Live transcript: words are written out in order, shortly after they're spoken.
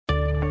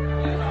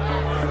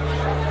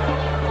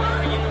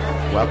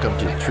Welcome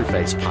to the True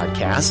Face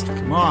Podcast.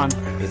 Come on.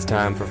 It's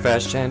time for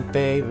Fresh and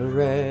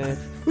Favorite.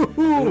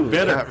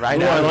 Better.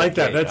 Right Ooh, out I of like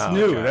the that. gate. That's Oh,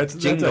 new. God. That's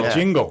Jingle. a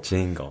jingle.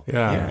 Jingle.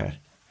 Yeah.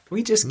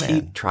 We just Man.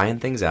 keep trying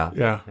things out.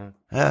 Yeah.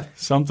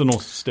 Something will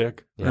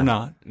stick or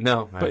not.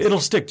 No. But it'll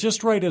stick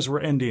just right as we're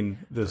ending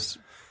this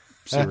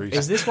series.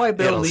 Is this why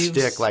Bill It'll leaves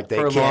stick like they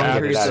for can't long get it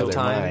periods out of of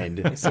their time? mind.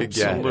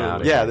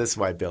 Absolutely. Yeah, that's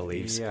why Bill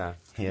leaves. Yeah.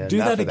 Do enough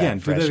that of again.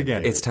 Do fresh that and again.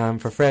 favorite. It's time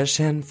for Fresh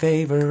and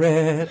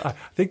Favorite. I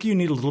think you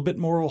need a little bit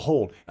more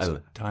hold.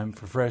 So, time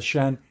for fresh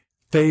and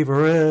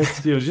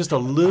favorites. Just a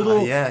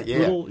little.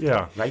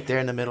 yeah. Right there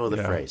in the middle of the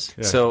Yeah. phrase.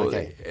 Yeah. So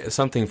Okay.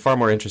 something far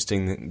more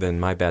interesting than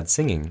my bad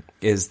singing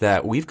is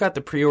that we've got the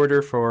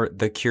pre-order for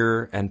The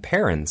Cure and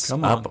Parents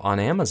up on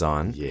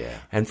Amazon. Yeah.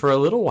 And for a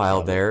little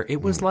while there,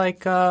 it was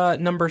like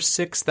number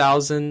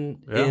 6,000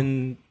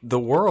 in the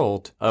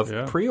world of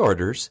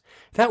pre-orders.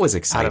 That was Out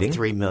exciting. of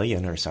 3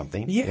 million or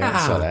something.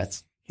 Yeah. So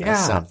that's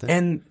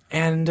something.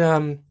 And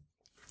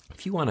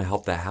if you want to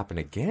help that happen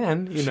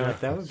again,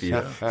 that would be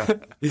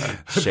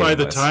By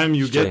the time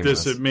you get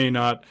this, Shameless. it may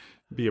not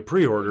be a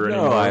pre-order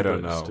anymore. No, I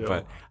don't know. still.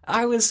 But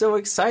I was so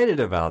excited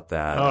about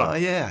that. Oh,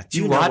 yeah. Do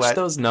you know watch what?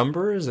 those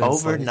numbers? And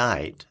it's like-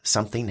 Overnight,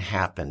 something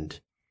happened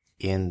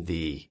in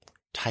the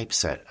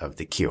typeset of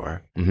The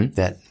Cure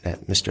that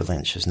Mr.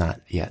 Lynch has not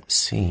yet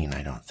seen,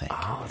 I don't think.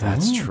 Oh,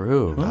 that's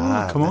true.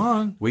 Oh, come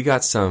on. We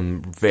got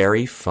some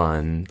very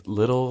fun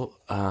little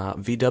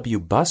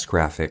VW bus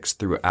graphics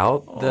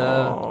throughout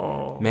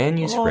the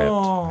manuscript.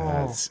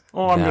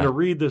 I'm going to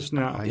read this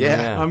now.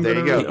 Yeah, I'm there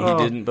gonna you go. read-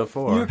 You didn't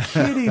before. You're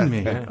kidding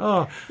me.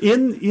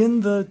 In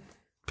the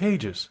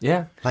pages.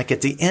 Yeah. Like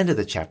at the end of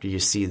the chapter, you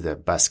see the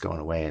bus going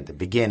away. At the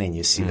beginning,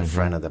 you see the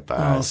front of the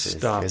bus.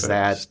 Stop is it.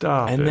 that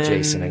Stop And it. then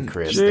Jason and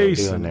Chris? They're doing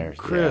Jason, their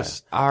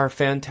Chris. Our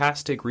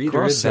fantastic reader that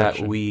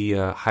Cross-section. we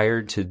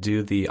hired to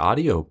do the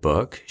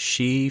audiobook,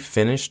 she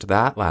finished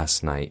that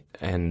last night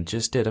and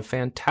just did a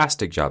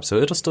fantastic job. So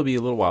it'll still be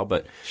a little while,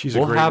 but She's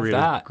we'll a great have reader.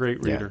 that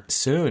Great reader.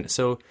 soon.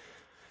 So,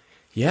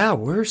 yeah,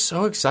 we're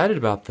so excited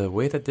about the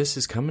way that this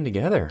is coming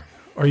together.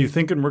 Are you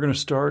thinking we're going to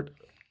start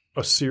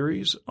a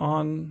series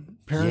on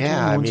parenting?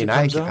 Yeah, I once mean, it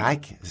comes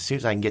out? as soon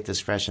as I can get this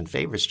fresh and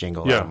favorites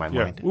jingle out of my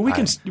mind. Well, we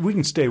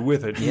can stay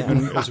with it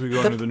even as we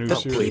go into the new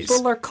series.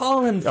 People are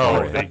calling for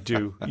Oh, it. they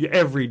do.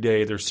 Every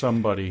day there's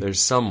somebody. There's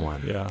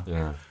someone.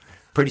 Yeah.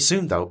 Pretty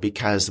soon, though,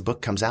 because the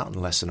book comes out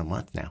in less than a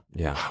month now.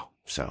 Yeah.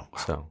 So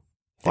So,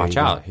 there watch you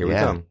go. out. Here we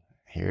come.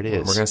 Here it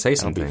is. We're going to say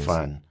some It'll things. be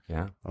fun.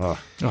 Yeah. Oh.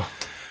 Oh.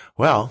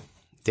 Well,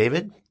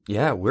 David,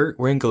 Yeah, we're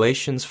in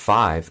Galatians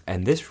 5,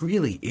 and this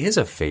really is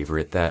a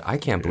favorite that I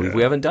can't believe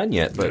we haven't done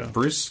yet. But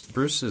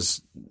Bruce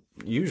is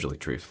usually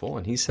truthful,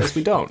 and he says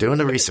we don't. doing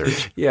the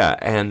research. Yeah,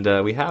 and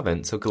we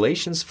haven't. So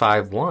Galatians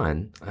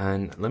 5:1,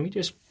 and let me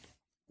just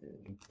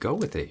go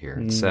with it here.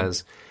 It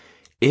says,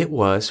 "It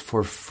was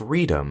for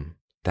freedom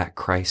that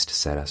Christ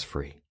set us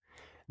free.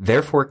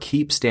 Therefore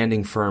keep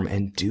standing firm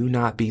and do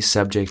not be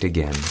subject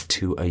again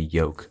to a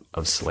yoke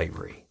of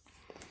slavery."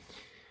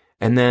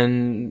 And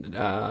then,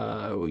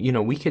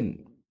 we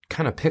can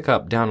kind of pick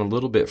up down a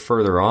little bit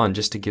further on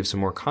just to give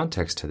some more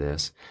context to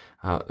this.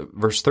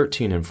 Verse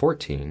 13 and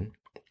 14,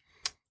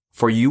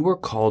 "For you were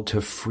called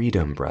to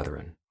freedom,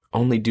 brethren.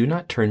 Only do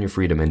not turn your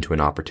freedom into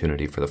an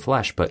opportunity for the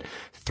flesh, but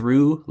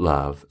through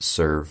love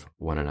serve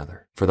one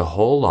another. For the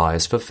whole law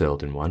is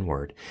fulfilled in one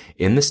word,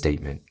 in the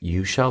statement,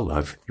 you shall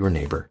love your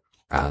neighbor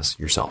as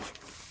yourself."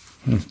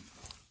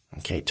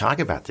 Okay, talk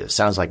about this.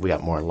 Sounds like we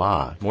got more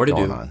law More to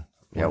going do. on.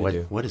 More to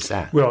do. What is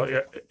that? Well,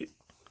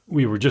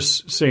 we were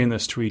just saying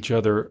this to each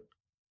other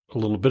a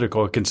little bit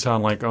ago. It can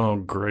sound like, oh,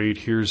 great,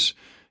 here's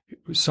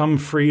some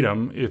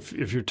freedom. If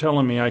you're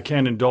telling me I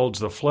can't indulge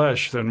the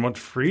flesh, then what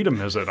freedom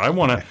is it? I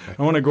want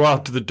to go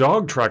out to the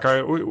dog track.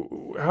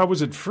 How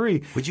is it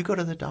free? Would you go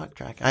to the dog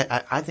track?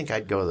 I think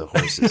I'd go to the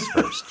horses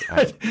first.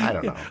 I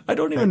don't know. I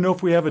don't even know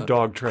if we have a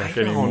dog track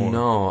anymore. Oh,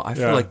 no. I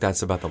feel like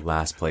that's about the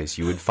last place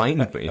you would find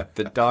me,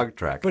 the dog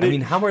track. But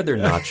how are their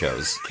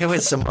nachos? There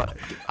was some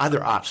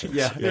other options.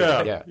 Yeah,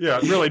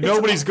 really.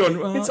 Nobody's going.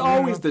 "Well, It's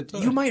always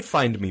you might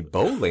find me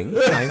bowling.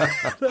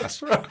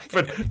 That's right.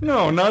 But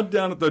no, not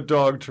down at the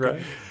dog track.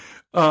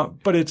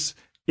 But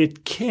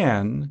it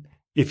can,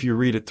 if you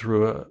read it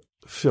through a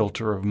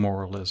filter of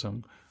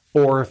moralism,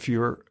 or if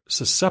you're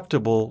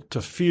susceptible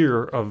to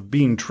fear of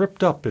being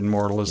tripped up in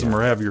moralism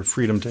or have your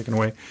freedom taken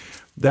away,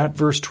 that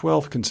verse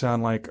 12 can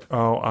sound like,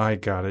 oh, I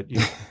got it.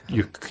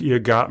 You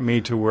got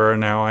me to where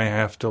now I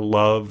have to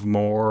love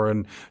more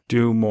and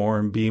do more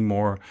and be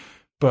more.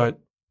 But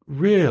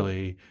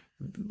really,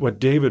 what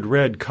David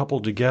read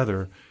coupled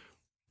together,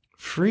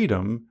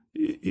 freedom,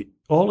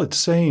 all it's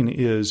saying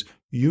is,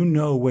 you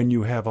know when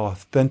you have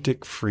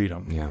authentic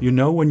freedom. Yeah. You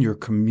know when your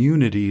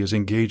community is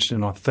engaged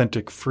in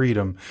authentic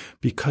freedom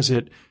because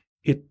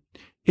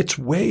it's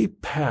way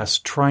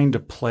past trying to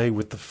play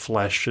with the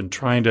flesh and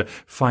trying to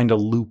find a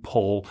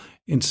loophole.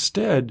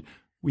 Instead,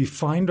 we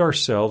find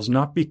ourselves,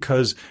 not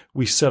because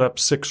we set up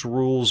 6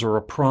 rules or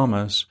a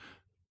promise,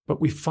 but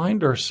we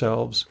find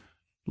ourselves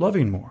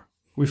loving more.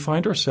 We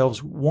find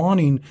ourselves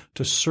wanting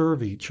to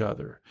serve each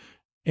other.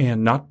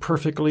 and not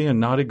perfectly and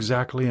not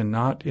exactly and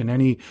not in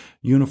any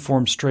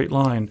uniform straight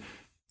line,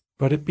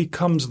 but it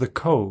becomes the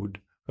code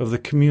of the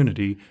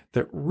community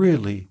that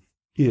really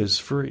is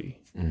free.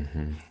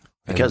 Mm-hmm.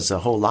 Because the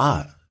whole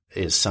law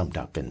is summed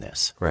up in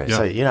this. Right.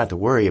 So you don't have to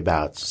worry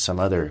about some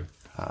other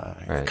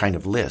kind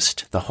of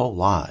list. The whole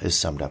law is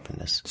summed up in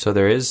this. So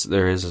there is,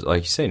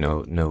 like you say,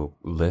 no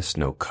list,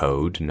 no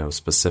code, no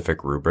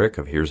specific rubric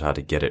of here's how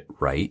to get it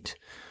right.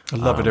 I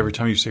love it every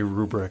time you say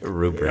rubric.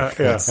 Rubric.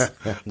 Yes.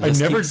 I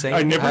never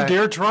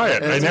dare try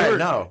it. I never.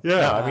 No.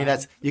 I mean,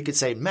 you could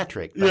say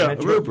metric.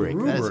 But rubric.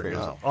 Rubric is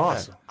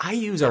awesome. I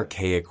use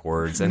archaic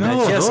words, and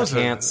No, I just those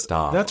can't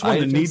stop. That's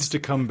one that needs to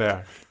come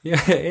back. Yeah,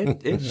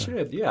 it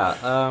should.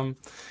 Yeah,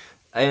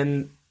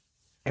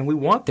 and we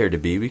want there to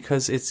be,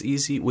 because it's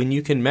easy when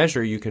you can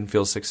measure, you can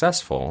feel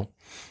successful.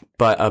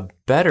 But a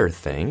better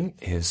thing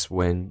is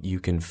when you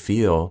can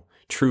feel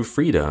true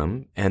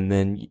freedom, and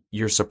then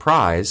you're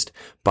surprised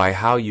by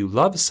how you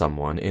love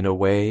someone in a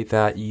way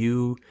that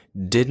you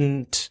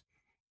didn't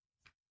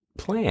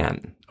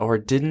plan or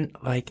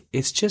didn't like.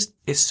 It's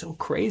so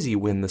crazy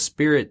when the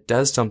Spirit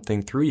does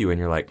something through you and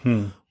you're like,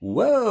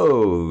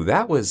 whoa,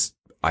 that was,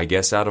 I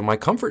guess, out of my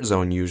comfort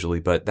zone usually,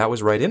 but that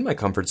was right in my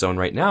comfort zone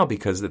right now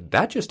because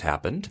that just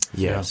happened.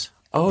 Yes.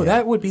 Oh,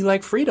 that would be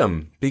like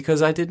freedom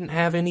because I didn't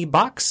have any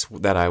box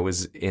that I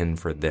was in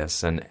for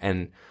this.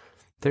 And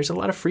there's a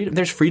lot of freedom.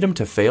 There's freedom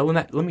to fail in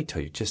that. Let me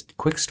tell you just a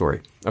quick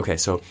story. Okay,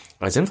 so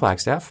I was in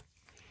Flagstaff.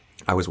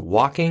 I was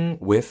walking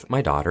with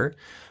my daughter,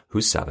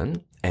 who's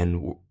 7,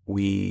 and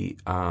we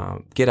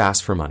get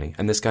asked for money.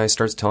 And this guy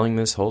starts telling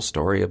this whole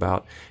story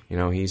about,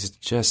 he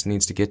just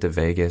needs to get to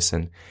Vegas.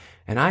 And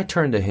I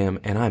turn to him,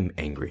 and I'm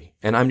angry.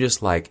 And I'm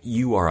just like,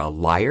 you are a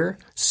liar.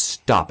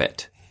 Stop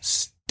it.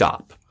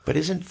 Stop. But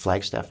isn't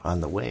Flagstaff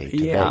on the way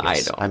to I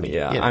Vegas?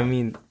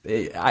 don't.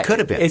 I could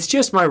have been. It's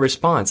just my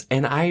response.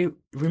 And I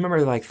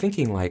remember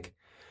thinking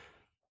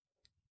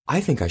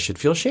I think I should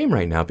feel shame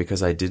right now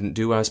because I didn't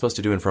do what I was supposed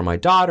to do in front of my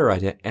daughter.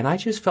 And I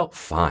just felt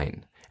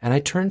fine. And I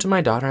turned to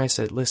my daughter and I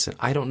said, listen,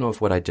 I don't know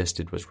if what I just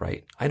did was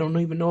right. I don't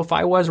even know if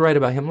I was right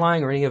about him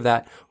lying or any of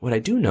that. What I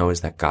do know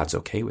is that God's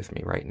okay with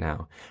me right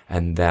now.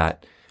 And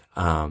that,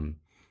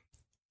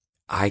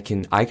 I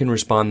can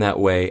respond that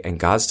way and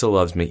God still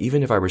loves me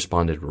even if I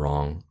responded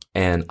wrong.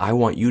 And I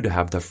want you to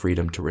have the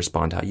freedom to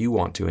respond how you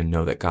want to and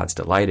know that God's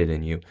delighted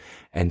in you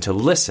and to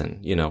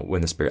listen,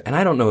 when the Spirit, and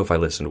I don't know if I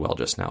listened well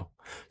just now.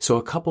 So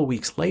a couple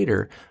weeks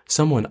later,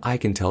 someone I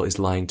can tell is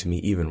lying to me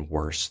even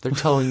worse. They're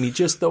telling me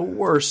just the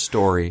worst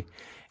story.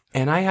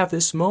 And I have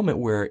this moment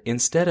where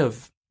instead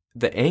of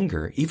the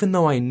anger, even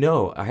though I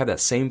know I have that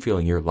same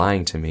feeling you're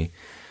lying to me,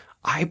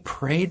 I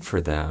prayed for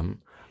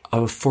them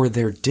for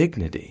their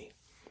dignity.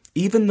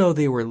 Even though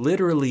they were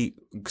literally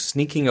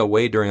sneaking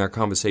away during our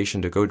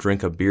conversation to go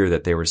drink a beer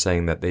that they were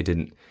saying that they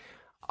didn't,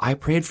 I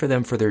prayed for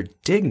them for their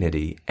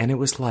dignity. And it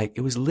was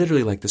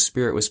literally like the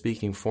Spirit was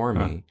speaking for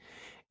me.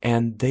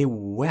 And they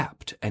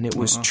wept. And it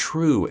was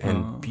true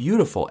and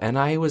beautiful. And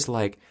I was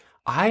like,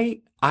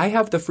 I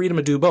have the freedom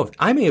to do both.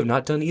 I may have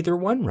not done either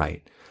one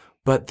right.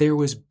 But there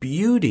was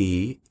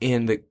beauty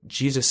in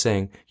Jesus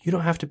saying, you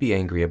don't have to be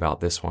angry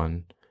about this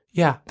one.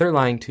 Yeah, they're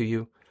lying to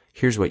you.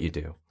 Here's what you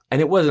do.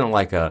 And it wasn't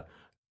like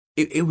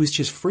it was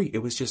just free. It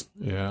was just,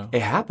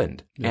 it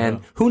happened. Yeah.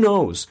 And who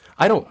knows?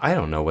 I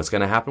don't know what's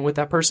going to happen with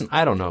that person.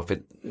 I don't know if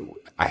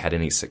I had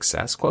any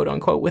success, quote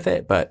unquote, with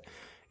it, but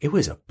it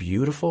was a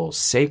beautiful,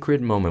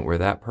 sacred moment where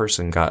that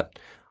person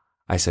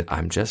I said,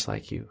 I'm just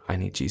like you. I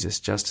need Jesus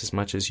just as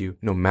much as you.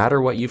 No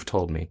matter what you've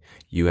told me,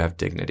 you have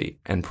dignity,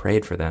 and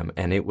prayed for them.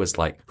 And it was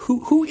like,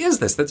 who is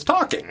this that's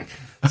talking?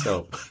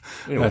 So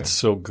anyway. That's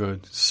so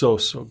good. So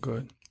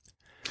good.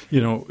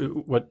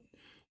 What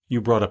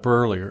you brought up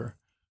earlier,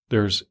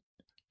 there's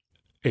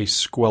a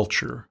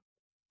squelcher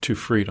to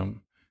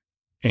freedom.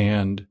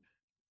 And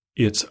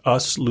it's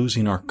us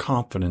losing our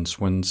confidence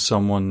when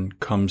someone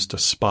comes to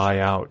spy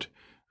out.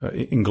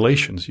 In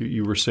Galatians,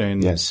 you were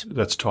saying yes.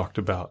 That's talked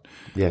about.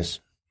 Yes.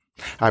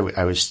 I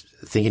was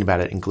thinking about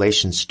it in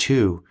Galatians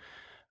 2,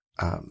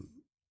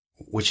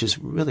 which is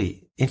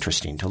really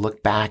interesting to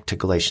look back to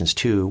Galatians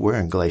 2. We're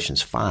in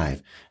Galatians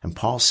 5, and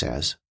Paul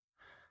says,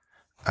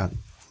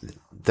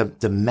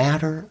 the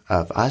matter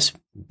of us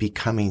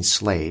becoming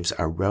slaves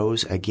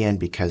arose again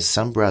because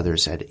some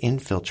brothers had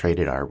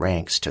infiltrated our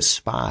ranks to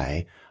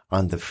spy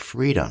on the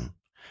freedom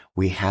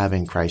we have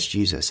in Christ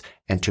Jesus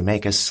and to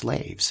make us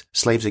slaves.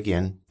 Slaves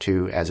again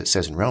to, as it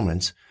says in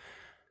Romans,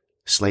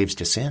 slaves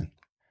to sin,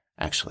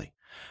 actually.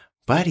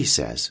 But he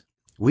says,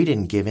 we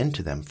didn't give in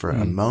to them for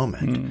a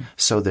moment,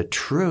 so the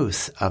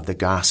truth of the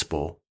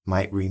gospel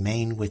might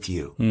remain with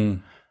you.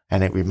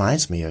 And it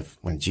reminds me of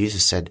when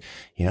Jesus said,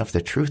 if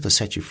the truth will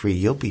set you free,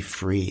 you'll be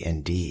free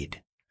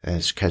indeed. And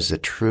it's because the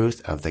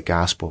truth of the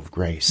gospel of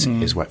grace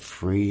is what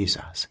frees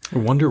us. I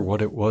wonder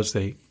what it was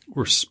they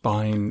were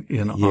spying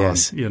in on,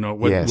 Yes.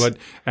 what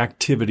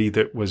activity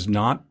that was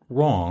not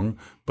wrong,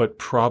 but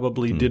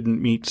probably didn't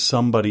meet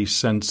somebody's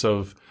sense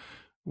of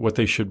what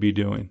they should be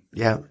doing.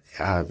 Yeah.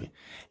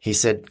 He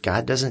said,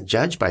 God doesn't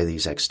judge by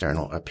these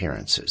external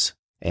appearances.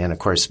 And of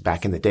course,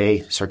 back in the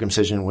day,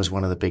 circumcision was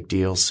one of the big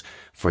deals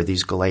for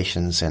these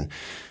Galatians. And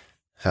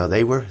so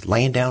they were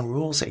laying down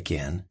rules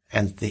again.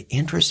 And the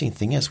interesting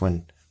thing is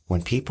when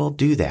people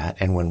do that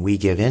and when we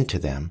give in to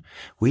them,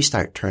 we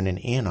start turning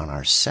in on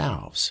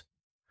ourselves.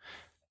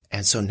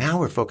 And so now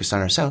we're focused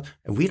on ourselves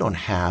and we don't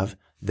have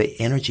the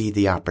energy,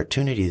 the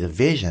opportunity, the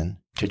vision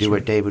to do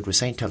what David was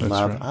saying, to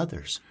love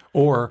others.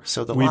 Or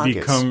so the we law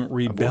become gets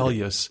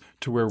rebellious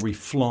to where we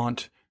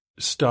flaunt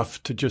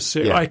stuff to just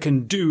say, Yeah. I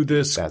can do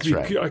this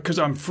because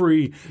I'm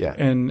free. Yeah.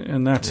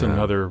 And that's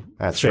another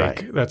That's fake.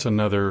 right. That's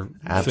another thing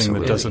Absolutely.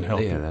 that doesn't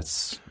help Yeah, you.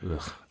 that's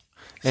ugh.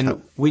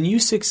 And when you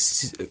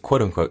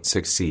quote unquote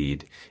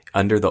succeed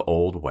under the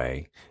old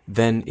way,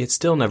 then it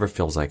still never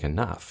feels like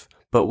enough.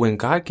 But when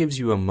God gives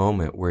you a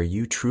moment where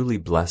you truly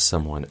bless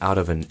someone out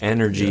of an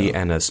energy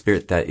and a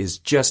spirit that is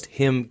just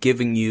Him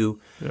giving you,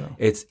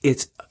 it's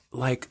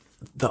like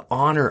the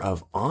honor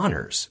of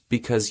honors,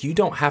 because you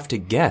don't have to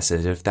guess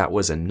as if that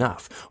was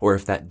enough or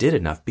if that did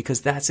enough, because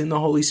that's in the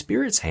Holy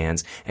Spirit's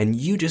hands and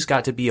you just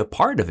got to be a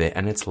part of it.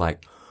 And it's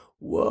like,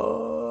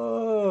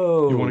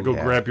 whoa. You want to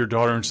go grab your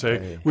daughter and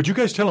say, would you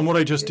guys tell him what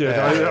I just did?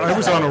 I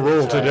was on a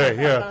roll today.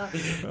 Yeah.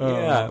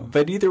 Yeah,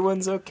 but either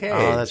one's okay.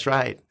 Oh, that's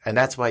right. And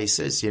that's why he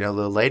says, a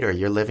little later,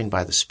 you're living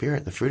by the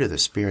Spirit. The fruit of the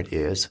Spirit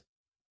is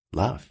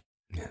love.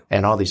 Yeah.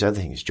 And all these other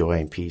things, joy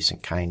and peace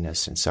and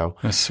kindness. And so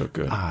That's so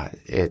good.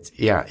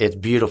 It's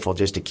beautiful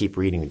just to keep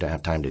reading. We don't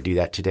have time to do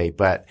that today.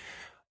 But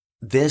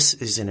this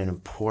is an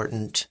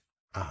important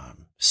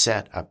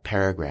set of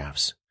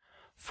paragraphs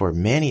for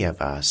many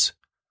of us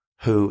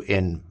who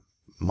in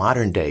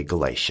modern day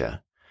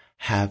Galatia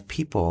have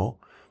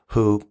people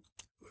who,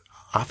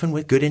 often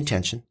with good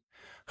intention,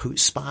 who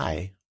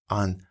spy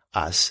on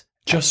us.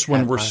 Just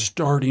when we're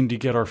starting to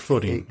get our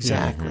footing.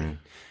 Exactly. Yeah.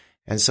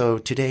 And so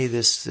today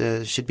this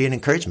should be an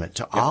encouragement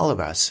to all of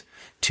us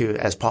to,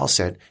 as Paul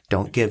said,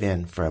 don't give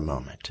in for a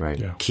moment. Right.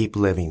 Yeah. Keep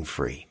living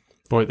free.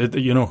 Boy,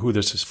 you know who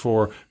this is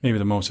for? Maybe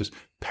the most is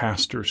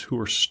pastors who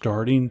are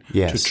starting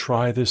to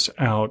try this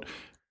out.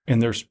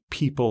 And there's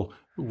people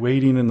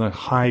waiting in the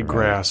high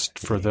grass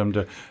for them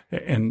to,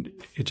 and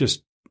it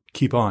just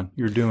keep on.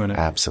 You're doing it.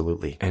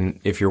 Absolutely. And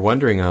if you're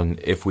wondering on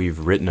if we've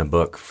written a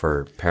book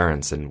for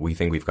parents and we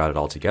think we've got it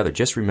all together,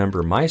 just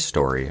remember my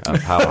story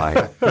of how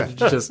I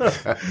just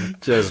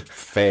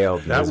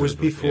failed. That was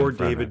before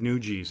David knew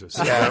Jesus.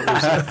 That's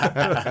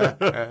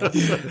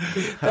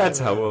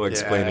how we'll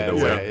explain it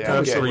away. That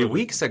was 3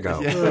 weeks ago.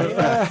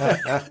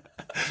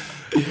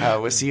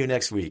 We'll see you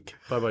next week.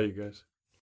 Bye-bye, you guys.